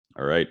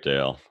All right,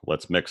 Dale.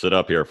 Let's mix it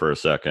up here for a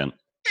second.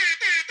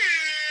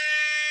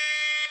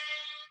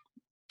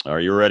 Are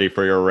you ready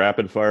for your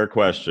rapid fire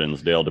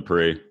questions, Dale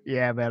Dupree?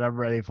 Yeah, man, I'm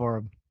ready for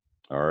him.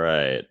 All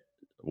right.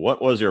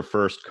 What was your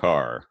first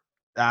car?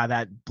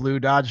 That blue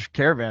Dodge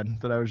Caravan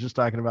that I was just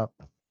talking about.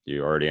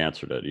 You already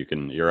answered it.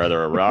 You're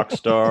either a rock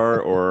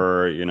star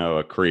or,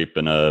 a creep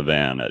in a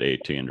van at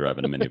 18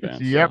 driving a minivan.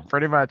 Yep, So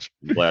pretty much.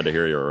 I'm glad to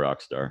hear you're a rock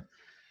star.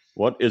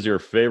 What is your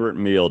favorite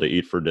meal to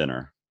eat for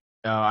dinner?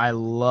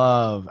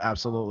 Oh,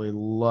 absolutely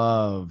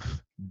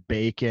love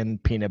bacon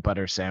peanut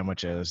butter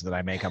sandwiches that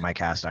I make on my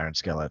cast iron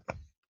skillet.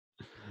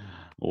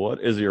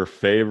 What is your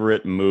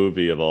favorite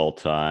movie of all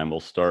time?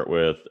 We'll start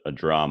with a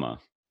drama.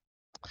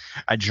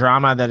 A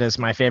drama that is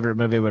my favorite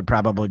movie would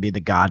probably be The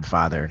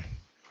Godfather.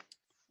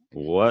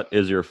 What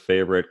is your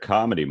favorite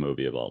comedy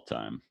movie of all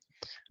time?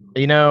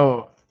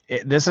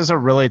 This is a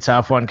really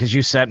tough one because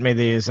you sent me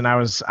these, and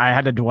I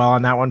had to dwell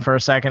on that one for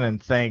a second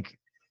and think,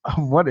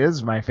 what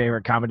is my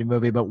favorite comedy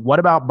movie? But What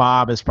About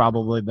Bob is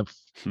probably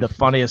the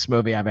funniest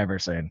movie I've ever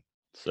seen.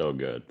 So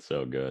good,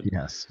 so good.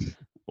 Yes.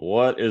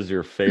 What is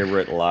your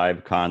favorite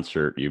live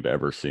concert you've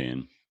ever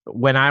seen?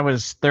 When I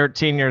was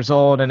 13 years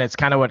old, and it's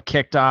kind of what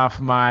kicked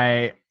off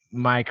my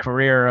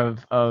career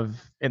of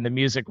in the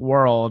music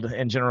world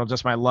in general,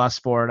 just my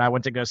lust for it. I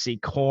went to go see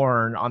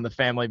Korn on the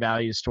Family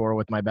Values tour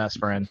with my best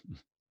friend.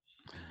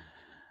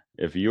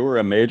 If you were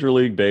a Major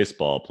League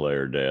Baseball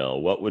player, Dale,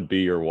 what would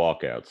be your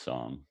walkout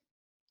song?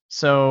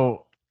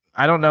 So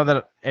I don't know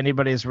that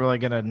anybody's really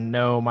gonna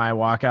know my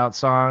walkout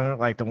song,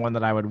 like the one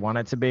that I would want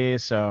it to be.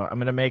 So I'm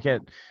gonna make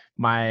it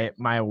my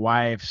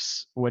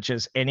wife's, which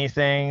is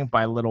Anything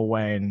by Lil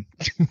Wayne.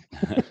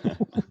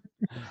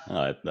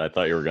 I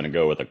thought you were going to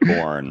go with a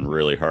Korn,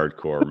 really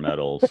hardcore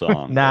metal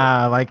song.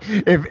 Nah, like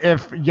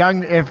if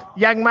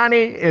Young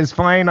Money is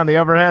playing on the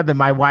overhead, then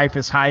my wife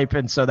is hype,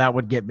 and so that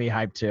would get me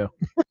hyped too.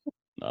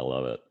 I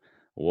love it.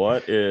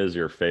 What is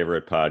your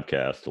favorite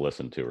podcast to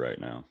listen to right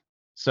now?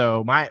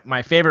 So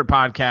my favorite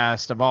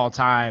podcast of all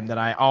time that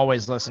I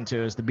always listen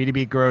to is the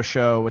B2B Grow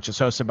Show, which is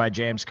hosted by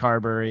James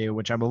Carberry,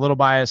 which I'm a little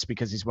biased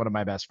because he's one of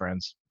my best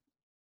friends.